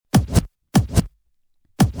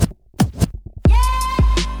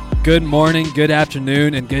Good morning, good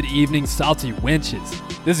afternoon, and good evening, salty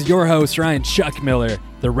wenches. This is your host, Ryan Chuck Miller,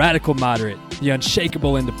 the radical moderate, the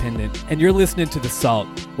unshakable independent, and you're listening to The Salt,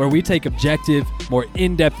 where we take objective, more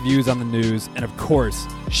in-depth views on the news, and of course,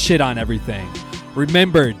 shit on everything.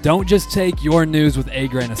 Remember, don't just take your news with a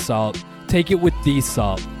grain of salt, take it with the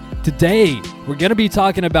salt. Today, we're going to be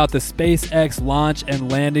talking about the SpaceX launch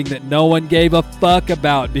and landing that no one gave a fuck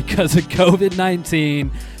about because of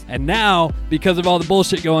COVID-19, and now because of all the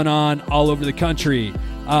bullshit going on all over the country.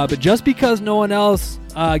 But just because no one else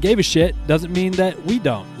gave a shit doesn't mean that we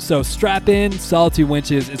don't. So strap in, salty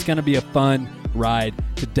wenches. It's going to be a fun ride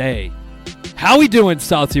today. How we doing,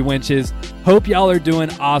 salty wenches? Hope y'all are doing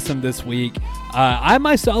awesome this week. I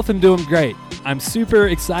myself am doing great. I'm super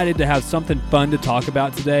excited to have something fun to talk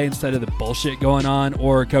about today instead of the bullshit going on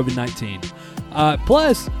or COVID-19.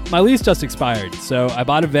 Plus, my lease just expired, so I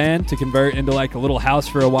bought a van to convert into like a little house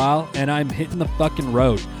for a while, and I'm hitting the fucking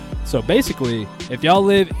road. So basically, if y'all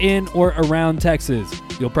live in or around Texas,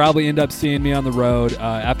 you'll probably end up seeing me on the road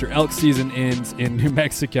after elk season ends in New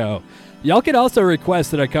Mexico. Y'all could also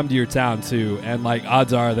request that I come to your town too, and like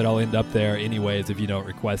odds are that I'll end up there anyways if you don't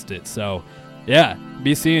request it. So yeah,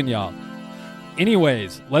 be seeing y'all.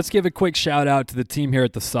 Anyways, let's give a quick shout out to the team here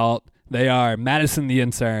at The Salt. They are Madison the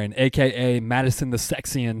Intern, a.k.a. Madison the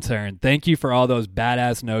Sexy Intern. Thank you for all those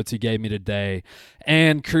badass notes you gave me today.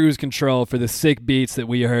 And Cruise Control for the sick beats that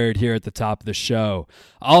we heard here at the top of the show.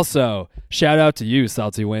 Also, shout out to you,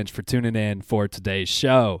 Salty Wench, for tuning in for today's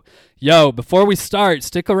show. Yo, before we start,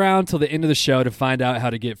 stick around till the end of the show to find out how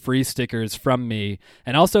to get free stickers from me.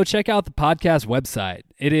 And also check out the podcast website.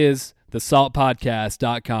 It is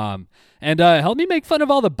thesaltpodcast.com. And help me make fun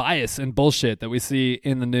of all the bias and bullshit that we see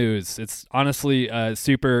in the news. It's honestly a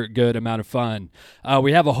super good amount of fun.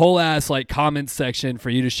 We have a whole ass like comments section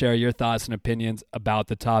for you to share your thoughts and opinions about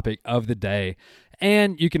the topic of the day.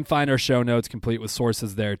 And you can find our show notes complete with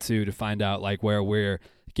sources there too to find out like where we're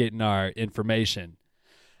getting our information.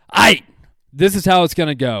 Aight, this is how it's going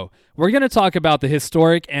to go. We're going to talk about the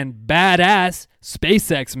historic and badass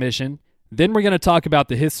SpaceX mission. Then we're going to talk about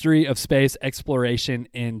the history of space exploration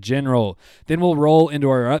in general. Then we'll roll into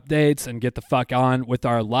our updates and get the fuck on with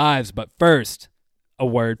our lives. But first, a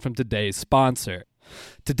word from today's sponsor.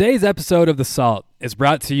 Today's episode of The Salt is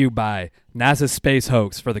brought to you by NASA's space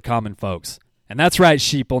hoax for the common folks. And that's right,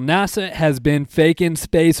 sheeple. NASA has been faking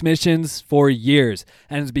space missions for years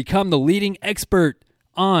and has become the leading expert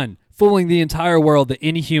on fooling the entire world that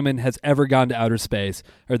any human has ever gone to outer space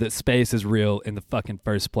or that space is real in the fucking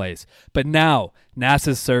first place. But now,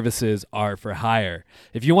 NASA's services are for hire.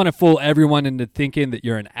 If you want to fool everyone into thinking that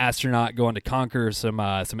you're an astronaut going to conquer some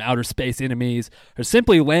outer space enemies or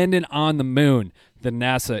simply landing on the moon, then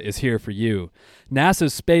NASA is here for you.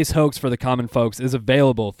 NASA's space hoax for the common folks is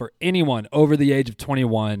available for anyone over the age of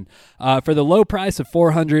 21 for the low price of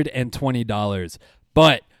 $420.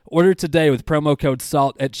 But order today with promo code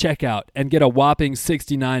SALT at checkout and get a whopping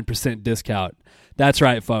 69% discount. That's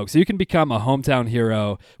right, folks. You can become a hometown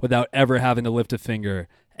hero without ever having to lift a finger,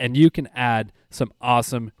 and you can add some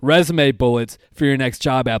awesome resume bullets for your next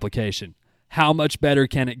job application. How much better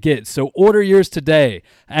can it get? So order yours today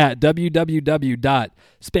at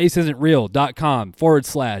www.spaceisn'treal.com/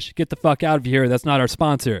 get the fuck out of here. That's not our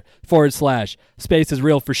sponsor. / space is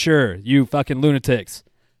real for sure. You fucking lunatics.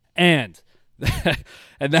 And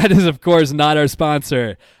that is, of course, not our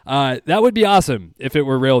sponsor. That would be awesome if it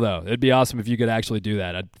were real, though. It'd be awesome if you could actually do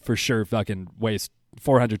that. I'd for sure fucking waste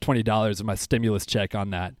 $420 of my stimulus check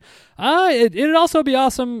on that. It'd also be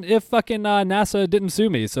awesome if fucking NASA didn't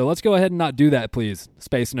sue me. So let's go ahead and not do that, please,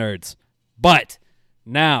 space nerds. But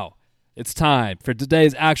now it's time for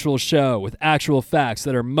today's actual show with actual facts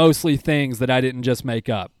that are mostly things that I didn't just make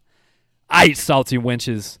up. Aight, salty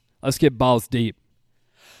wenches. Let's get balls deep.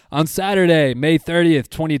 On Saturday, May 30th,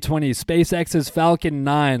 2020, SpaceX's Falcon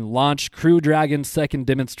 9 launched Crew Dragon's second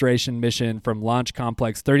demonstration mission from Launch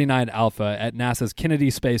Complex 39 Alpha at NASA's Kennedy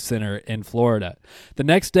Space Center in Florida. The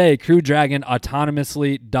next day, Crew Dragon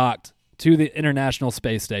autonomously docked to the International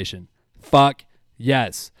Space Station. Fuck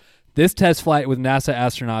yes. This test flight with NASA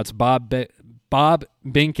astronauts Bob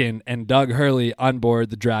Behnken and Doug Hurley on board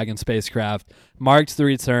the Dragon spacecraft marked the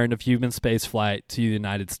return of human spaceflight to the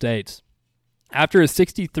United States. After a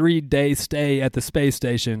 63-day stay at the space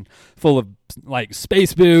station full of like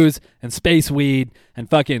space booze and space weed and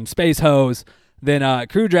fucking space hoes, then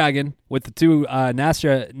Crew Dragon with the two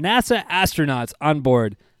NASA astronauts on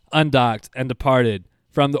board undocked and departed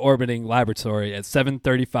from the orbiting laboratory at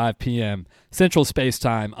 7:35 p.m. Central Space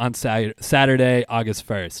Time on Saturday, August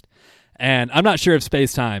 1st. And I'm not sure if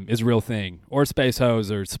space time is a real thing, or space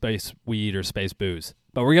hoes, or space weed, or space booze.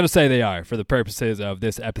 but we're going to say they are for the purposes of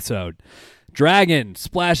this episode. Dragon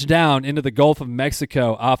splashed down into the Gulf of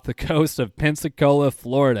Mexico off the coast of Pensacola,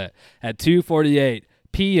 Florida at 2:48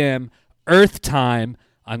 p.m. Earth time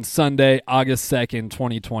on Sunday, August 2nd,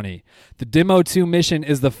 2020. The Demo 2 mission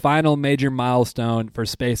is the final major milestone for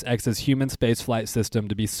SpaceX's human spaceflight system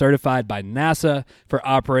to be certified by NASA for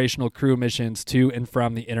operational crew missions to and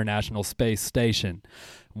from the International Space Station.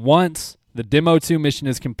 Once the Demo 2 mission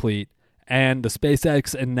is complete and the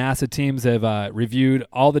SpaceX and NASA teams have reviewed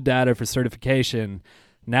all the data for certification,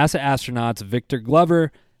 NASA astronauts Victor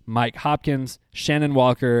Glover, Mike Hopkins, Shannon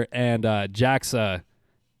Walker, and JAXA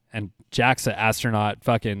astronaut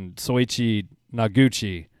fucking Soichi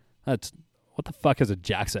Noguchi. That's what the fuck is a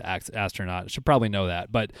JAXA astronaut? I should probably know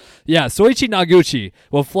that. But yeah, Soichi Noguchi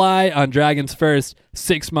will fly on Dragon's first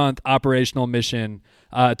 6-month operational mission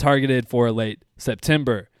targeted for late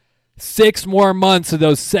September. 6 more months of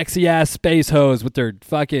those sexy ass space hoes with their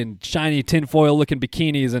fucking shiny tinfoil looking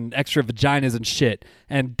bikinis and extra vaginas and shit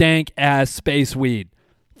and dank ass space weed.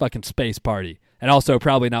 Fucking space party. And also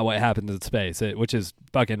probably not what happens in space, which is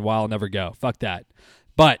fucking why I'll never go. Fuck that.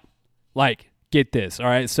 But, get this, all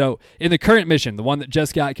right? So in the current mission, the one that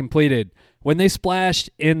just got completed, when they splashed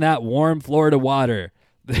in that warm Florida water,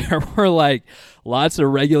 there were, lots of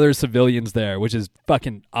regular civilians there, which is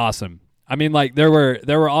fucking awesome. I mean, there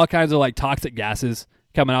were all kinds of, toxic gases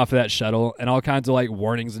coming off of that shuttle and all kinds of,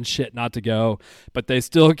 warnings and shit not to go. But they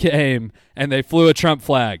still came, and they flew a Trump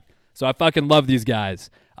flag. So I fucking love these guys.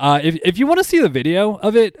 If you want to see the video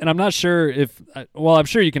of it, and I'm not sure I'm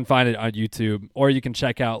sure you can find it on YouTube, or you can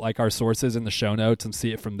check out our sources in the show notes and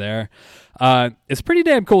see it from there. It's pretty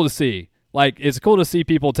damn cool to see. It's cool to see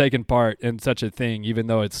people taking part in such a thing, even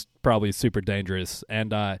though it's probably super dangerous.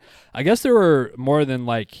 And I guess there were more than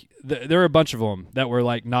there were a bunch of them that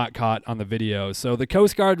were not caught on the video. So the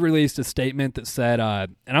Coast Guard released a statement that said,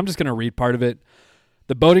 and I'm just going to read part of it.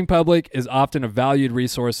 The boating public is often a valued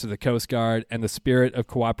resource to the Coast Guard, and the spirit of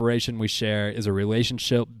cooperation we share is a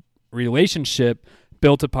relationship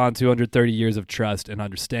built upon 230 years of trust and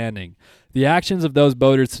understanding. The actions of those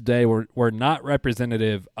boaters today were not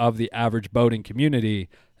representative of the average boating community,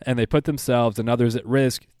 and they put themselves and others at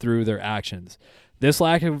risk through their actions. This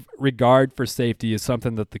lack of regard for safety is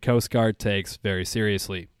something that the Coast Guard takes very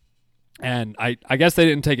seriously. And I guess they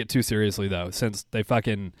didn't take it too seriously, though, since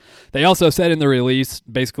they also said in the release,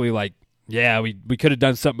 basically, we could have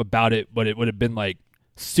done something about it, but it would have been,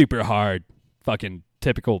 super hard. Fucking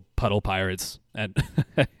typical puddle pirates. And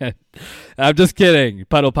I'm just kidding,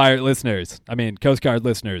 puddle pirate listeners. I mean, Coast Guard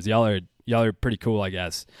listeners, y'all are pretty cool, I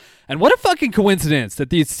guess. And what a fucking coincidence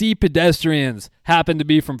that these sea pedestrians happen to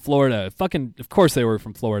be from Florida. Fucking, of course they were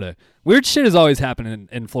from Florida. Weird shit is always happening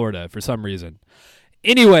in Florida for some reason.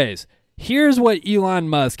 Anyways, here's what Elon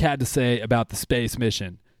Musk had to say about the space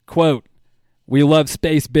mission. Quote, "We love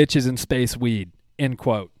space bitches and space weed." End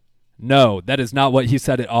quote. No, that is not what he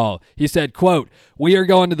said at all. He said, quote, "We are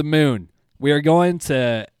going to the moon. We are going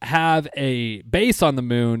to have a base on the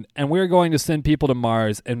moon, and we are going to send people to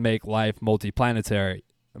Mars and make life multiplanetary.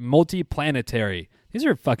 Multiplanetary. These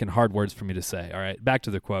are fucking hard words for me to say. All right, back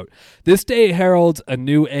to the quote. "This day heralds a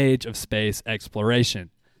new age of space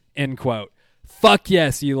exploration." End quote. Fuck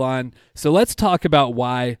yes, Elon. So let's talk about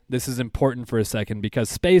why this is important for a second, because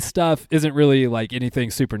space stuff isn't really anything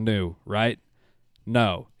super new, right?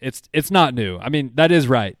 No, it's not new. I mean, that is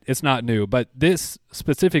right. It's not new, but this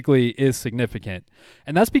specifically is significant.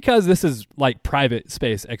 And that's because this is private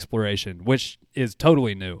space exploration, which is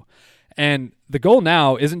totally new. And the goal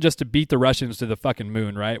now isn't just to beat the Russians to the fucking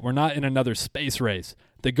moon, right? We're not in another space race.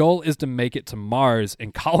 The goal is to make it to Mars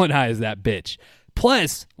and colonize that bitch.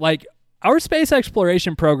 Plus, our space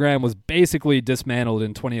exploration program was basically dismantled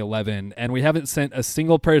in 2011, and we haven't sent a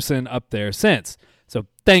single person up there since. So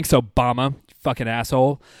thanks, Obama, you fucking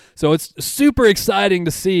asshole. So it's super exciting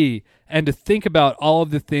to see and to think about all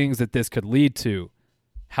of the things that this could lead to.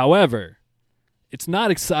 However, it's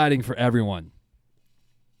not exciting for everyone.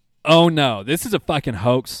 Oh no, this is a fucking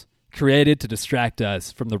hoax created to distract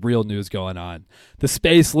us from the real news going on. The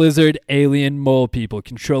space lizard alien mole people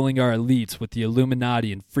controlling our elites with the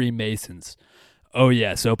Illuminati and Freemasons. Oh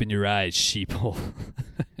yes, open your eyes, sheeple.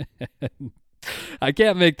 I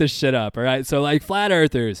can't make this shit up, all right? So flat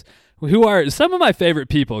earthers, who are some of my favorite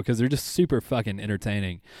people because they're just super fucking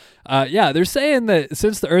entertaining. They're saying that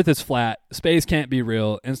since the earth is flat, space can't be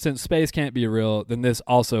real. And since space can't be real, then this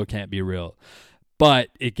also can't be real. But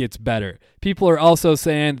it gets better. People are also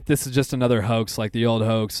saying that this is just another hoax, like the old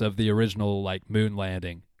hoax of the original moon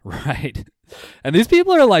landing, right? And these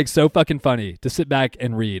people are so fucking funny to sit back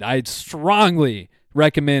and read. I strongly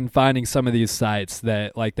recommend finding some of these sites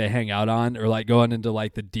that like they hang out on, or like going into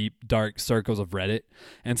like the deep dark circles of Reddit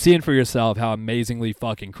and seeing for yourself how amazingly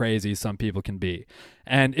fucking crazy some people can be.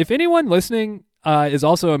 And if anyone listening is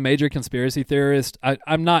also a major conspiracy theorist,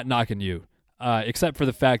 I'm not knocking you. Except for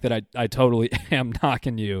the fact that I totally am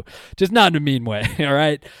knocking you, just not in a mean way, all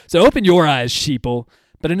right? So open your eyes, sheeple.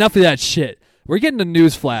 But enough of that shit. We're getting a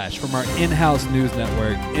news flash from our in-house news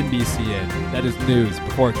network, NBCN. That is News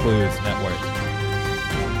Before Clues Network.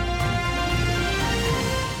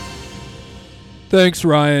 Thanks,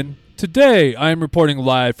 Ryan. Today, I am reporting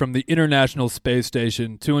live from the International Space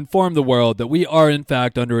Station to inform the world that we are in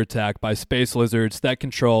fact under attack by space lizards that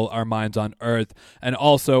control our minds on Earth and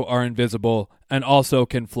also are invisible and also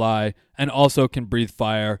can fly and also can breathe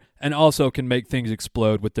fire and also can make things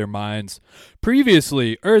explode with their minds.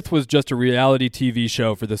 Previously, Earth was just a reality TV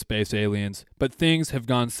show for the space aliens, but things have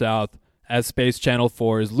gone south as Space Channel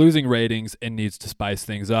 4 is losing ratings and needs to spice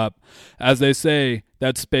things up. As they say,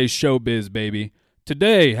 that's space showbiz, baby.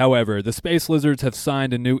 Today, however, the space lizards have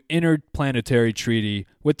signed a new interplanetary treaty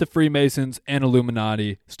with the Freemasons and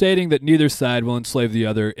Illuminati, stating that neither side will enslave the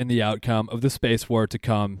other in the outcome of the space war to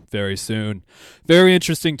come very soon. Very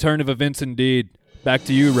interesting turn of events indeed. Back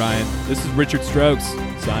to you, Ryan. This is Richard Strokes,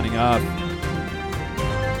 signing off.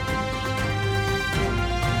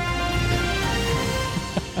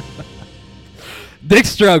 Dick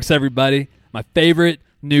Strokes, everybody. My favorite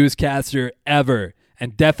newscaster ever.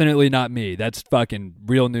 And definitely not me. That's fucking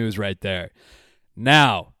real news right there.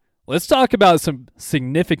 Now, let's talk about some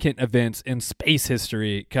significant events in space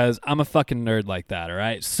history, because I'm a fucking nerd like that, all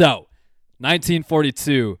right? So,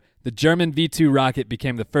 1942, the German V-2 rocket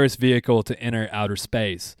became the first vehicle to enter outer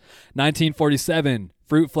space. 1947,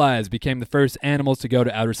 fruit flies became the first animals to go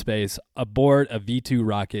to outer space aboard a V-2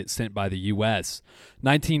 rocket sent by the U.S.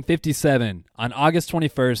 1957, on August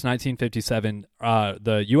 21st, 1957,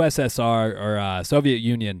 the USSR, or Soviet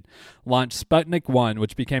Union, launched Sputnik 1,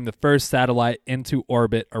 which became the first satellite into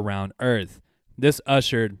orbit around Earth. This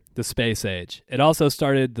ushered the space age. It also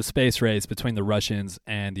started the space race between the Russians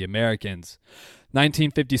and the Americans.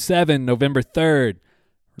 1957, November 3rd,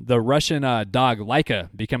 the Russian dog Laika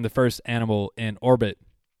became the first animal in orbit.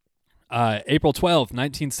 April 12th,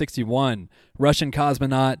 1961, Russian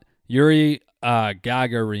cosmonaut Yuri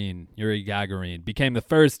Gagarin became the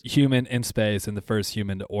first human in space and the first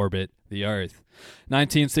human to orbit the Earth.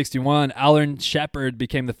 1961, Alan Shepard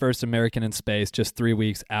became the first American in space just 3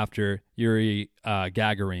 weeks after Yuri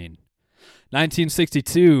Gagarin.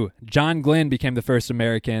 1962, John Glenn became the first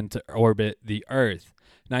American to orbit the Earth.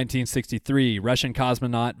 1963, Russian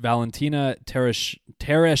cosmonaut Valentina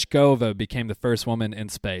Tereshkova became the first woman in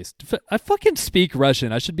space. I fucking speak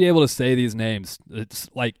Russian. I should be able to say these names. It's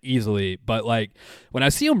like easily, but like when I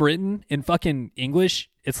see them written in fucking English,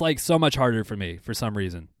 it's like so much harder for me for some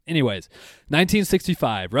reason. Anyways,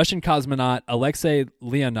 1965, Russian cosmonaut Alexei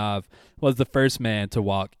Leonov was the first man to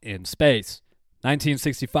walk in space.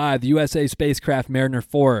 1965, the USA spacecraft Mariner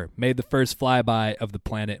 4 made the first flyby of the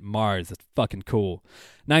planet Mars. That's fucking cool.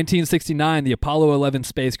 1969, the Apollo 11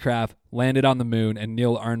 spacecraft landed on the moon, and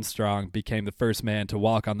Neil Armstrong became the first man to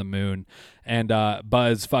walk on the moon. And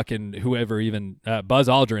Buzz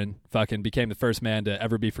Aldrin fucking became the first man to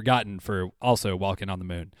ever be forgotten for also walking on the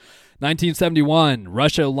moon. 1971,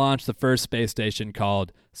 Russia launched the first space station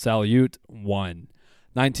called Salyut 1.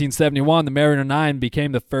 1971, the Mariner 9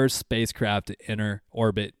 became the first spacecraft to enter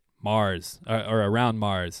orbit Mars, or around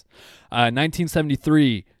Mars.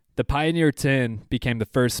 1973, the Pioneer 10 became the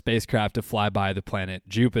first spacecraft to fly by the planet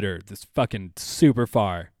Jupiter. This fucking super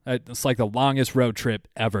far. It's like the longest road trip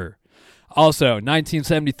ever. Also,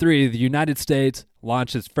 1973, the United States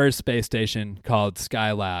launched its first space station called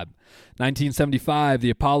Skylab. 1975,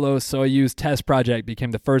 the Apollo-Soyuz test project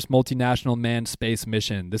became the first multinational manned space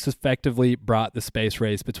mission. This effectively brought the space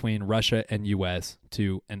race between Russia and U.S.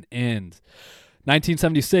 to an end.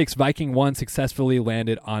 1976, Viking 1 successfully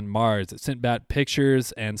landed on Mars. It sent back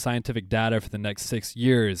pictures and scientific data for the next 6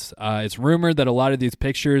 years. It's rumored that a lot of these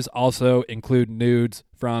pictures also include nudes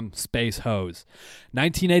from space hoes.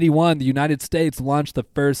 1981, the United States launched the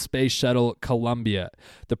first space shuttle, Columbia.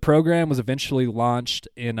 The program was eventually launched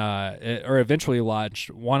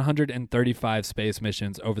 135 space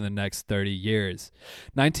missions over the next 30 years.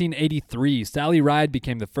 1983, Sally Ride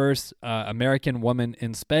became the first American woman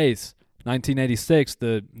in space. 1986,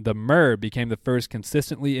 the Mir became the first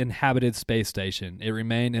consistently inhabited space station. It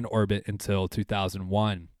remained in orbit until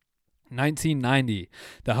 2001. 1990,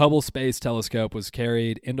 the Hubble Space Telescope was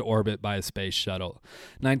carried into orbit by a space shuttle.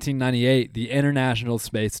 1998, the International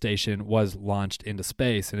Space Station was launched into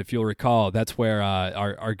space. And if you'll recall, that's where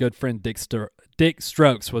our good friend Dick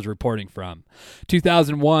Strokes was reporting from.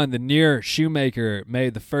 2001, the Near Shoemaker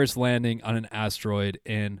made the first landing on an asteroid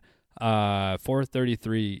in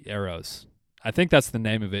 433 Eros. I think that's the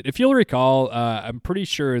name of it. If you'll recall, I'm pretty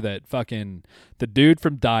sure that fucking the dude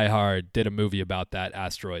from Die Hard did a movie about that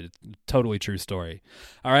asteroid. It's a totally true story.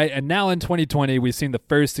 All right, and now in 2020, we've seen the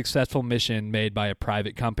first successful mission made by a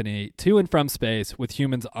private company to and from space with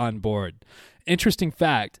humans on board. Interesting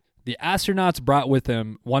fact, the astronauts brought with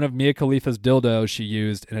them one of Mia Khalifa's dildos she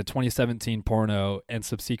used in a 2017 porno and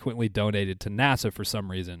subsequently donated to NASA for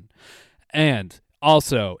some reason. And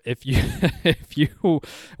also, if you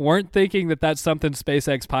weren't thinking that that's something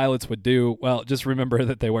SpaceX pilots would do, well, just remember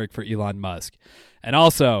that they work for Elon Musk. And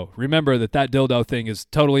also, remember that dildo thing is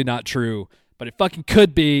totally not true, but it fucking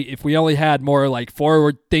could be if we only had more like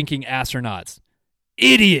forward-thinking astronauts.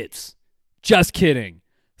 Idiots! Just kidding.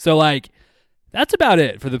 So like, that's about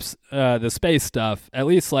it for the space stuff, at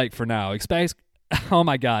least like for now. Oh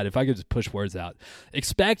my God, if I could just push words out.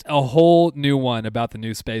 Expect a whole new one about the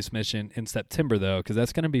new space mission in September, though, because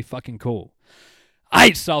that's going to be fucking cool.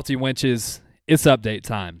 Aight, salty wenches, it's update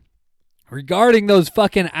time. Regarding those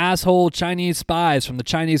fucking asshole Chinese spies from the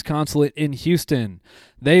Chinese consulate in Houston,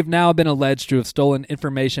 they've now been alleged to have stolen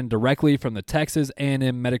information directly from the Texas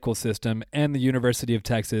A&M Medical System and the University of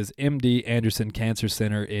Texas MD Anderson Cancer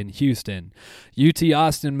Center in Houston. UT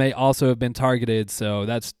Austin may also have been targeted, so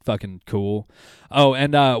that's fucking cool. Oh,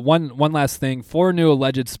 and one last thing. 4 new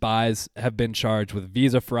alleged spies have been charged with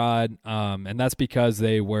visa fraud, and that's because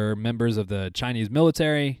they were members of the Chinese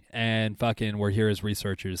military and fucking were here as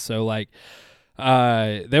researchers. So, like,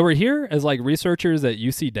 they were here as, like, researchers at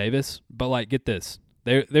UC Davis, but, like, get this.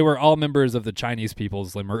 They were all members of the Chinese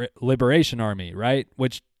People's Liberation Army, right?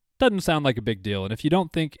 Which doesn't sound like a big deal. And if you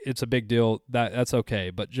don't think it's a big deal, that's okay.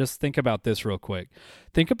 But just think about this real quick.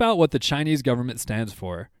 Think about what the Chinese government stands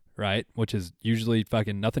for, right? Which is usually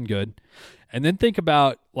fucking nothing good. And then think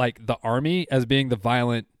about like the army as being the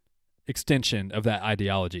violent extension of that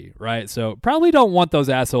ideology, right? So probably don't want those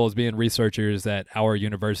assholes being researchers at our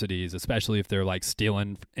universities, especially if they're like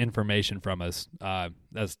stealing information from us.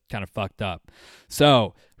 That's kind of fucked up.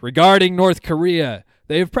 So regarding North Korea,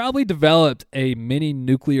 they have probably developed a mini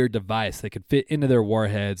nuclear device that could fit into their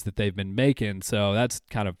warheads that they've been making. So that's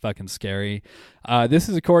kind of fucking scary. This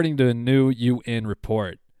is according to a new UN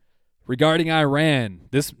report. Regarding Iran,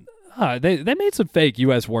 they made some fake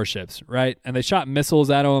U.S. warships, right? And they shot missiles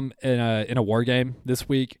at them in a war game this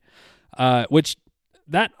week, which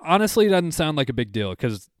that honestly doesn't sound like a big deal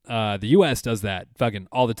because the U.S. does that fucking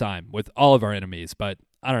all the time with all of our enemies. But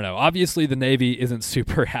I don't know. Obviously, the Navy isn't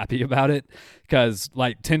super happy about it because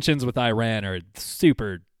like tensions with Iran are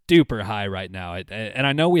super duper high right now. And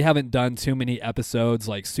I know we haven't done too many episodes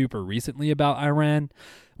like super recently about Iran.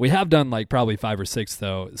 We have done like probably 5 or 6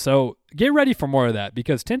 though. So get ready for more of that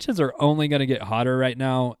because tensions are only going to get hotter right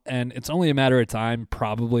now. And it's only a matter of time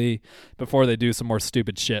probably before they do some more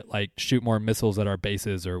stupid shit like shoot more missiles at our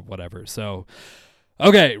bases or whatever. So,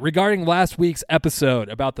 okay, regarding last week's episode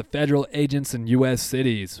about the federal agents in U.S.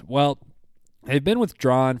 cities, well, they've been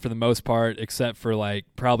withdrawn for the most part, except for like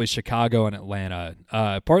probably Chicago and Atlanta.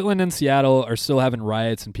 Portland and Seattle are still having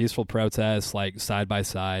riots and peaceful protests, like side by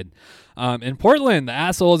side. In Portland, the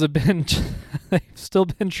assholes have been, they've still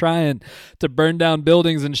been trying to burn down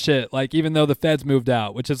buildings and shit, like even though the feds moved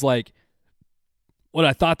out, which is like what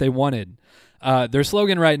I thought they wanted. Their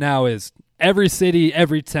slogan right now is every city,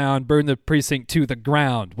 every town, burn the precinct to the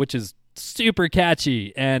ground, which is super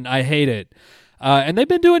catchy, and I hate it. And they've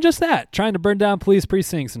been doing just that, trying to burn down police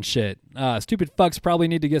precincts and shit. Stupid fucks probably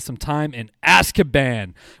need to get some time in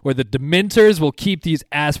Azkaban, where the Dementors will keep these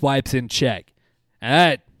asswipes in check.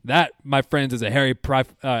 And that, my friends, is a Harry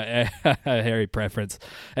Potter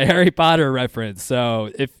reference. So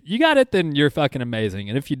if you got it, then you're fucking amazing.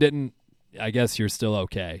 And if you didn't, I guess you're still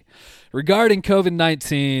okay. Regarding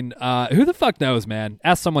COVID-19, who the fuck knows, man?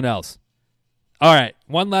 Ask someone else. All right,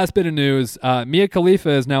 one last bit of news. Mia Khalifa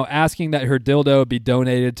is now asking that her dildo be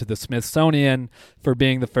donated to the Smithsonian for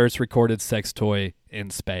being the first recorded sex toy in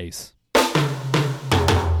space. All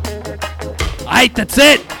right, that's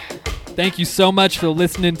it. Thank you so much for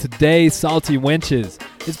listening today, Salty Wenches.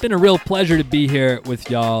 It's been a real pleasure to be here with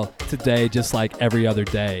y'all today, just like every other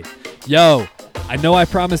day. Yo, I know I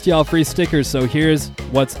promised y'all free stickers, so here's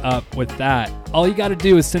what's up with that. All you gotta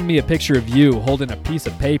do is send me a picture of you holding a piece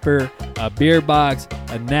of paper, a beer box,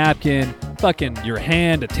 a napkin, fucking your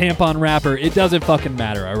hand, a tampon wrapper. It doesn't fucking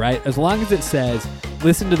matter, all right? As long as it says,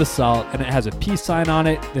 listen to The Salt, and it has a peace sign on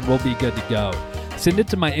it, then we'll be good to go. Send it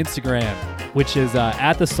to my Instagram, which is at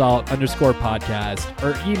 @thesalt_podcast,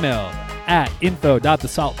 or email at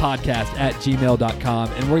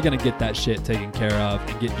info.thesaltpodcast@gmail.com, and we're going to get that shit taken care of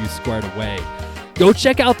and get you squared away. Go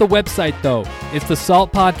check out the website, though. It's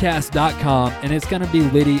thesaltpodcast.com, and it's going to be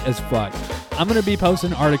litty as fuck. I'm going to be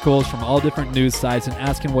posting articles from all different news sites and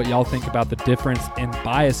asking what y'all think about the difference in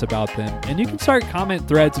bias about them. And you can start comment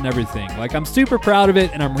threads and everything. Like, I'm super proud of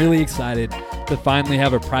it, and I'm really excited to finally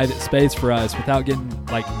have a private space for us without getting,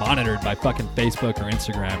 like, monitored by fucking Facebook or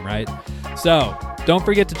Instagram, right? So, don't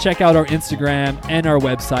forget to check out our Instagram and our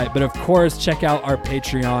website, but of course, check out our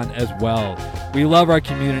Patreon as well. We love our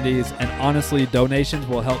communities, and honestly, donations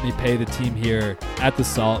will help me pay the team here at The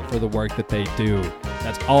Salt for the work that they do.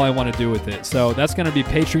 That's all I want to do with it. So that's going to be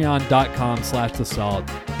patreon.com/thesalt,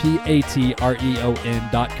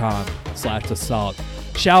 patreon.com/thesalt.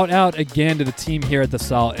 Shout out again to the team here at The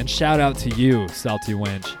Salt, and shout out to you, Salty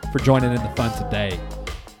Wench, for joining in the fun today.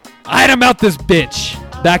 I'm out this bitch.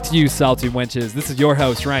 Back to you, Salty Wenches. This is your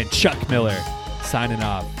host, Ryan Chuck Miller, signing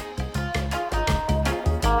off.